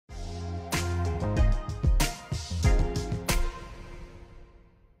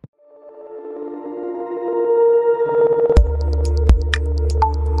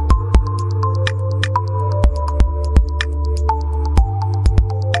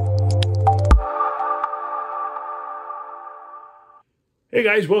Hey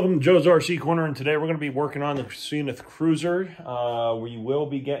guys, welcome to Joe's RC Corner, and today we're going to be working on the Zenith Cruzer. We will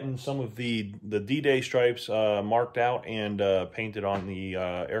be getting some of the D-Day stripes marked out and painted on the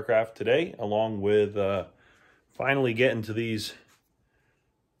aircraft today, along with finally getting to these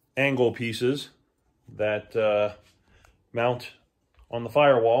angle pieces that mount on the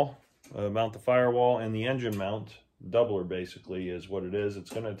firewall, mount the firewall and the engine mount. Doubler basically is what it is. It's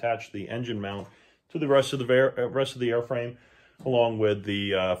going to attach the engine mount to the rest of the airframe, along with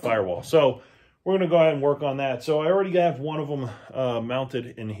the firewall. So we're going to go ahead and work on that. So I already have one of them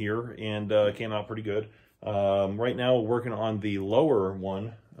mounted in here, and it came out pretty good. Right now we're working on the lower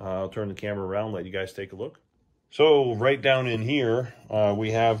one. I'll turn the camera around, let you guys take a look. So right down in here,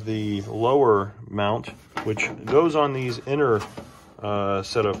 we have the lower mount, which goes on these inner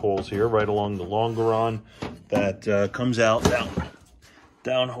set of holes here, right along the longeron that comes out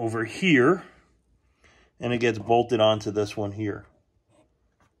down over here. And it gets bolted onto this one here.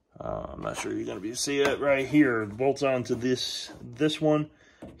 I'm not sure you're going to be see it right here. It bolts onto this one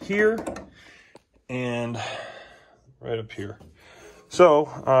here and right up here.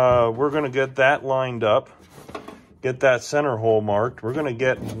 So we're going to get that lined up, get that center hole marked. We're going to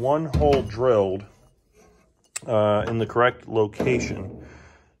get one hole drilled in the correct location.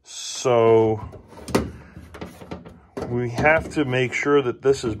 So we have to make sure that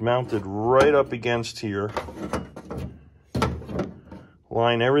this is mounted right up against here.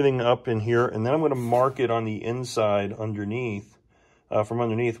 Line everything up in here, and then I'm going to mark it on the inside underneath, from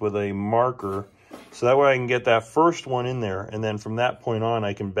underneath with a marker. So that way I can get that first one in there, and then from that point on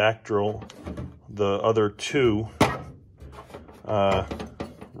I can back drill the other two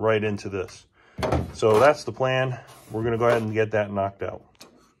right into this. So that's the plan. We're going to go ahead and get that knocked out.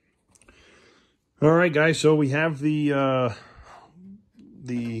 All right, guys, so we have the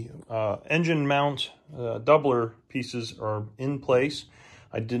engine mount doubler pieces are in place.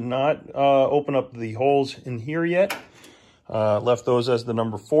 I did not open up the holes in here yet. Left those as the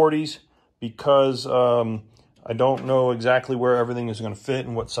number 40s because I don't know exactly where everything is going to fit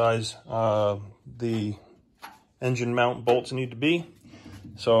and what size the engine mount bolts need to be.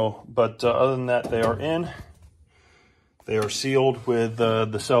 So, but other than that, they are in. They are sealed with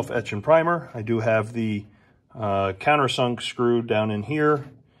the self-etch and primer. I do have the countersunk screw down in here,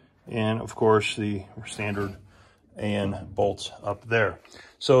 and of course the standard and bolts up there.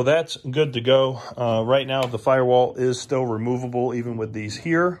 So that's good to go. Right now the firewall is still removable even with these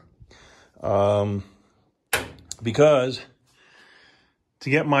here, because to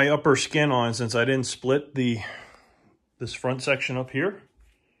get my upper skin on, since I didn't split this front section up here,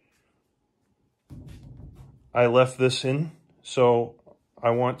 I left this in, so I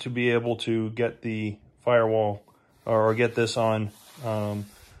want to be able to get the firewall or get this on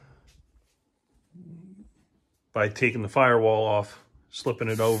by taking the firewall off, slipping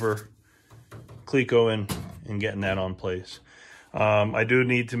it over, cleco in, and getting that on place. I do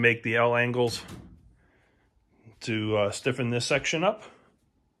need to make the L angles to stiffen this section up.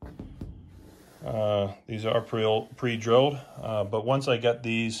 These are pre-drilled, but once I get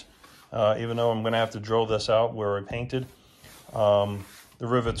these, even though I'm going to have to drill this out where I painted, the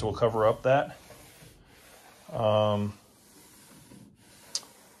rivets will cover up that. I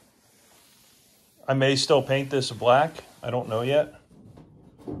may still paint this black. I don't know yet.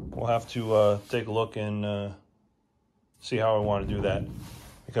 We'll have to take a look and see how I want to do that,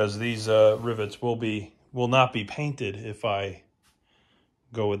 because these rivets will not be painted if I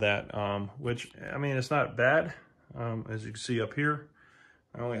go with that. Which, I mean, it's not bad. As you can see up here,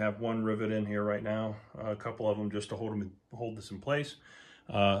 I only have one rivet in here right now, a couple of them just to hold this in place.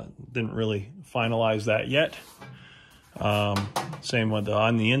 Didn't really finalize that yet. Same with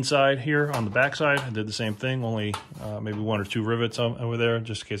on the inside here, on the back side, I did the same thing, only maybe one or two rivets over there,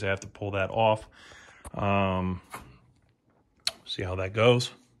 just in case I have to pull that off. See how that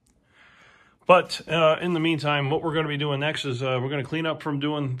goes. But in the meantime, what we're going to be doing next is we're going to clean up from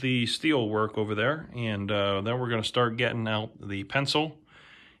doing the steel work over there, and then we're going to start getting out the pencil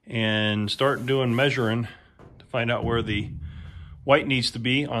and start doing measuring to find out where the white needs to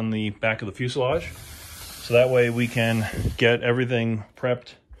be on the back of the fuselage. So that way we can get everything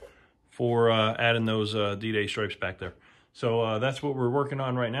prepped for adding those D-Day stripes back there. So that's what we're working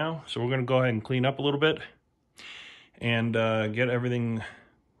on right now. So we're going to go ahead and clean up a little bit and get everything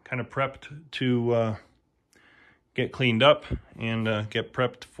kind of prepped to get cleaned up and get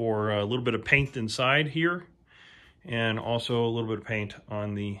prepped for a little bit of paint inside here, and also a little bit of paint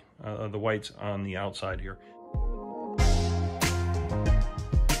on the whites on the outside here.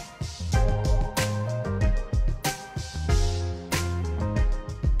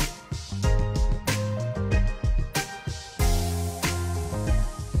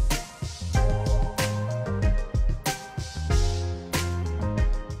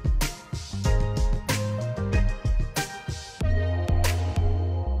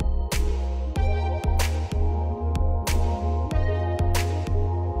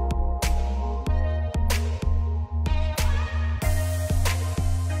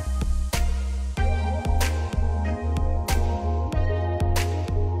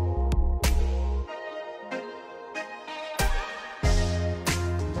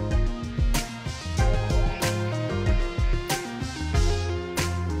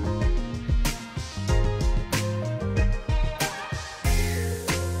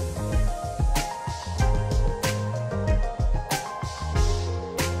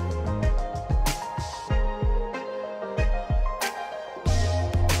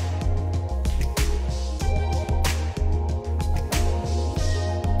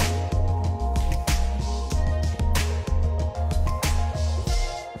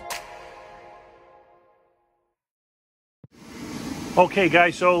 Okay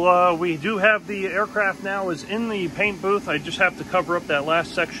guys, so we do have the aircraft now is in the paint booth. I just have to cover up that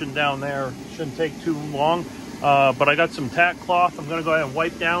last section down there. Shouldn't take too long, but I got some tack cloth. I'm gonna go ahead and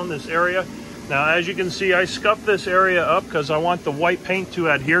wipe down this area. Now, as you can see, I scuffed this area up because I want the white paint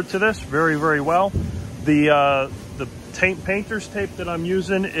to adhere to this very, very well. The painter's tape that I'm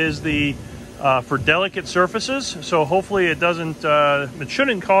using is the for delicate surfaces, so hopefully it doesn't, it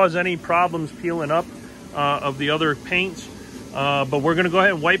shouldn't cause any problems peeling up of the other paints. But we're gonna go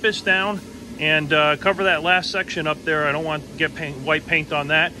ahead and wipe this down and cover that last section up there. I don't want to get white paint on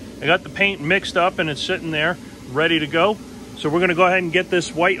that. I got the paint mixed up and it's sitting there ready to go. So we're gonna go ahead and get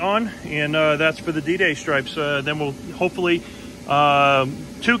this white on, and that's for the D-Day stripes. Then we'll hopefully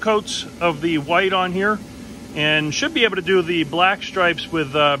 2 coats of the white on here, and should be able to do the black stripes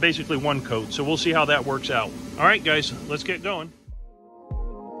with basically 1 coat. So we'll see how that works out. All right, guys, let's get going.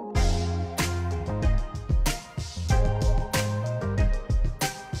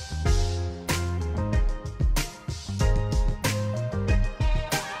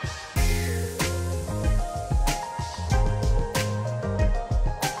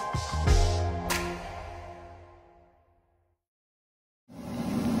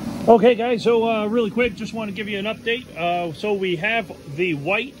 Okay guys, so really quick, just want to give you an update. So we have the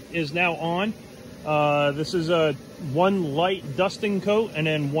white is now on. This is a 1 light dusting coat and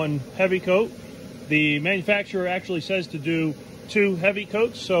then 1 heavy coat. The manufacturer actually says to do 2 heavy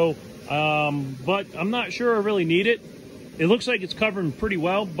coats, so but I'm not sure I really need it. It looks like it's covering pretty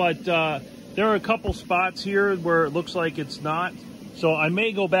well, but there are a couple spots here where it looks like it's not. So I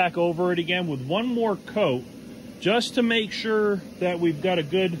may go back over it again with 1 more coat just to make sure that we've got a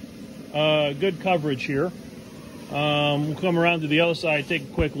good coverage here. We'll come around to the other side, take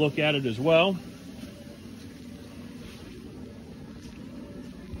a quick look at it as well.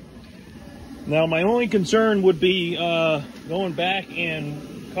 Now my only concern would be going back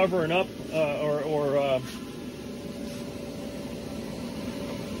and covering up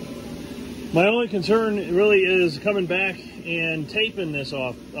my only concern really is coming back and taping this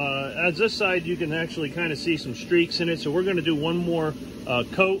off. As this side you can actually kind of see some streaks in it, so we're going to do 1 more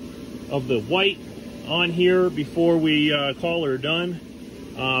coat of the white on here before we call her done.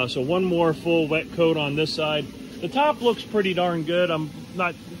 So 1 more full wet coat on this side. The top looks pretty darn good. I'm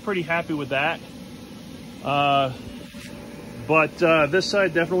not pretty happy with that. But this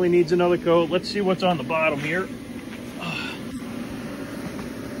side definitely needs another coat. Let's see what's on the bottom here.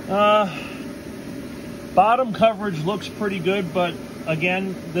 Bottom coverage looks pretty good, but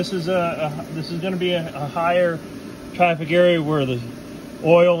again, this is going to be a higher traffic area where the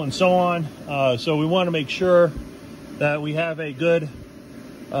oil and so on. So we want to make sure that we have a good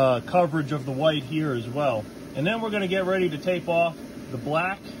coverage of the white here as well. And then we're going to get ready to tape off the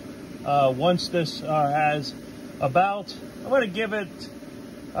black. Once this has about, I'm going to give it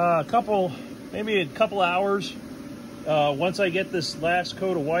maybe a couple hours. Once I get this last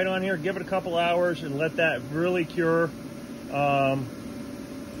coat of white on here, give it a couple hours and let that really cure. And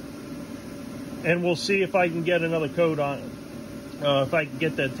we'll see if I can get another coat on it. If I can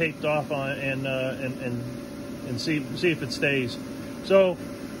get that taped off on and see if it stays. So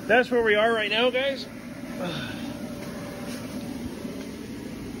that's where we are right now, guys.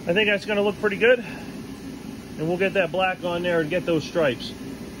 I think that's going to look pretty good, and we'll get that black on there and get those stripes.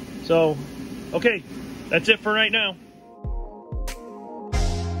 So, okay, that's it for right now.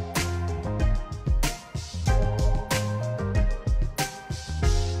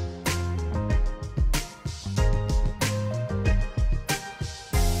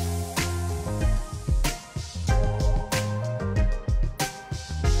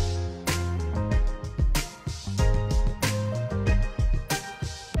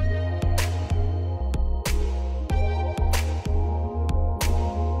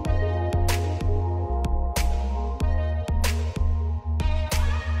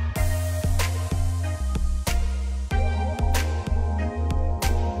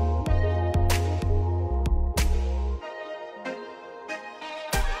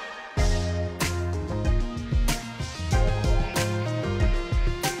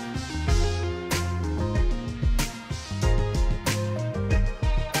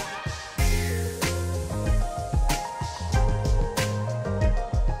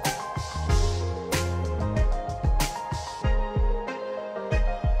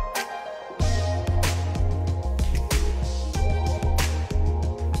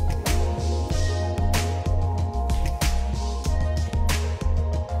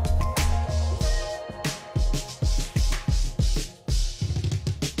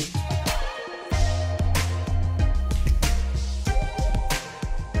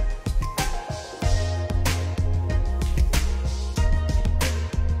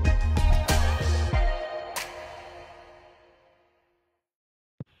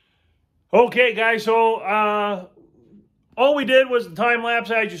 Okay, guys, so all we did was the time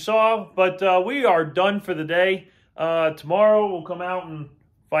lapse, as you saw, but we are done for the day. Tomorrow we'll come out and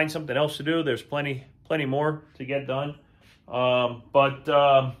find something else to do. There's plenty more to get done.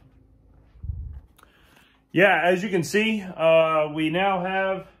 Yeah, as you can see, we now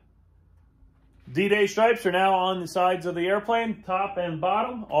have D-Day stripes are now on the sides of the airplane, top and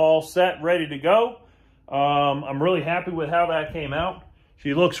bottom, all set, ready to go. I'm really happy with how that came out.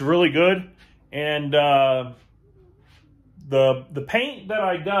 She looks really good, and the paint that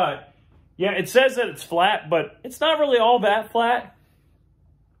I got, yeah, it says that it's flat, but it's not really all that flat.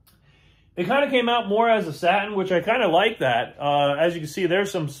 It kind of came out more as a satin, which I kind of like that. As you can see,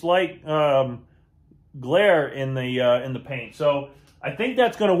 there's some slight glare in the paint, so I think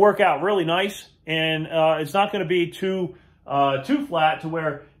that's going to work out really nice, and it's not going to be too flat to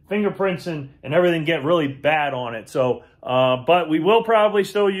where fingerprints and everything get really bad on it. So, but we will probably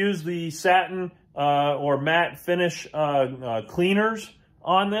still use the satin or matte finish cleaners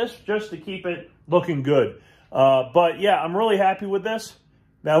on this just to keep it looking good. But yeah, I'm really happy with this.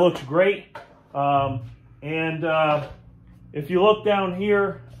 That looks great. If you look down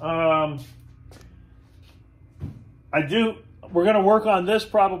here, we're going to work on this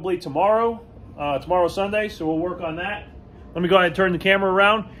probably tomorrow. Tomorrow's Sunday, so we'll work on that. Let me go ahead and turn the camera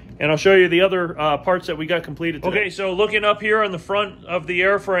around, and I'll show you the other parts that we got completed today. Okay, so looking up here on the front of the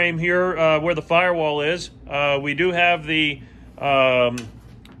airframe here, where the firewall is, we do have the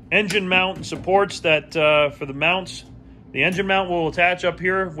engine mount supports that for the mounts. The engine mount will attach up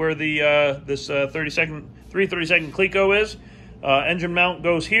here where the this 332nd Cleco is. Engine mount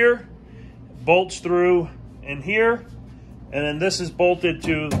goes here, bolts through in here, and then this is bolted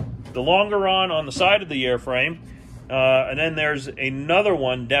to the longeron on the side of the airframe. And then there's another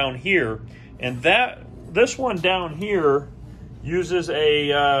one down here, and this one down here uses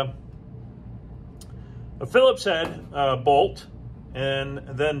a Phillips head bolt, and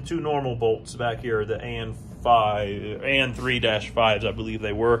then two normal bolts back here, the AN3-5s, I believe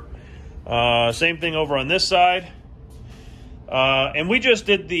they were. Same thing over on this side. And we just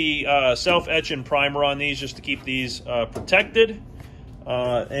did the self-etching primer on these just to keep these protected.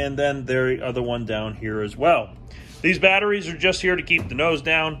 And then the other one down here as well. These batteries are just here to keep the nose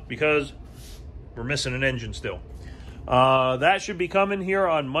down because we're missing an engine still. That should be coming here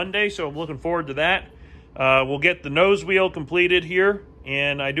on Monday, so I'm looking forward to that. We'll get the nose wheel completed here,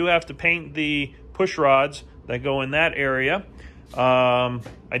 and I do have to paint the push rods that go in that area.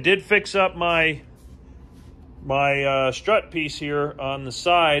 I did fix up my strut piece here on the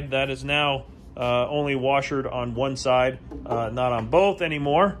side. That is now only washered on one side, not on both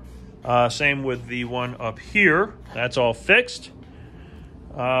anymore. Same with the one up here. That's all fixed.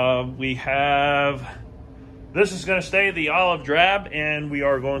 We have, this is going to stay the olive drab, and we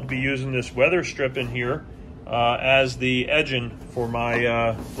are going to be using this weather strip in here as the edging for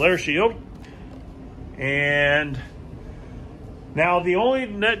my flare shield. And now the only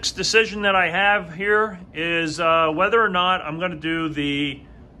next decision that I have here is whether or not I'm going to do the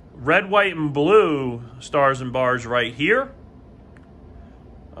red, white, and blue stars and bars right here,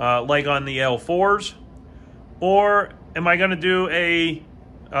 like on the L4s, or am I going to do a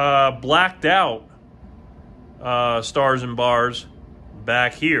blacked out stars and bars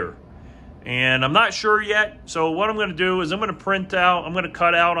back here? And I'm not sure yet. So what I'm going to do is I'm going to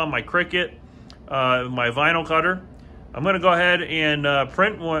cut out on my Cricut, my vinyl cutter. I'm going to go ahead and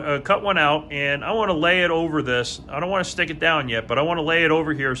cut one out, and I want to lay it over this. I don't want to stick it down yet, but I want to lay it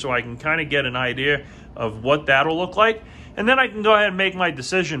over here so I can kind of get an idea of what that'll look like. And then I can go ahead and make my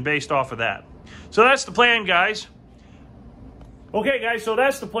decision based off of that. So that's the plan, guys. Okay, guys, so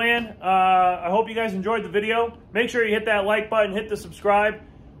that's the plan. I hope you guys enjoyed the video. Make sure you hit that like button, hit the subscribe.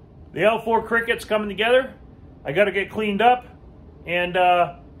 The L4 Cricut's coming together. I got to get cleaned up. And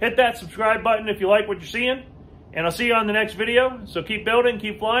hit that subscribe button if you like what you're seeing. And I'll see you on the next video. So keep building,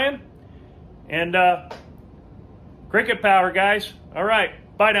 keep flying. And Cricut power, guys. All right,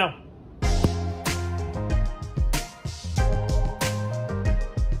 bye now.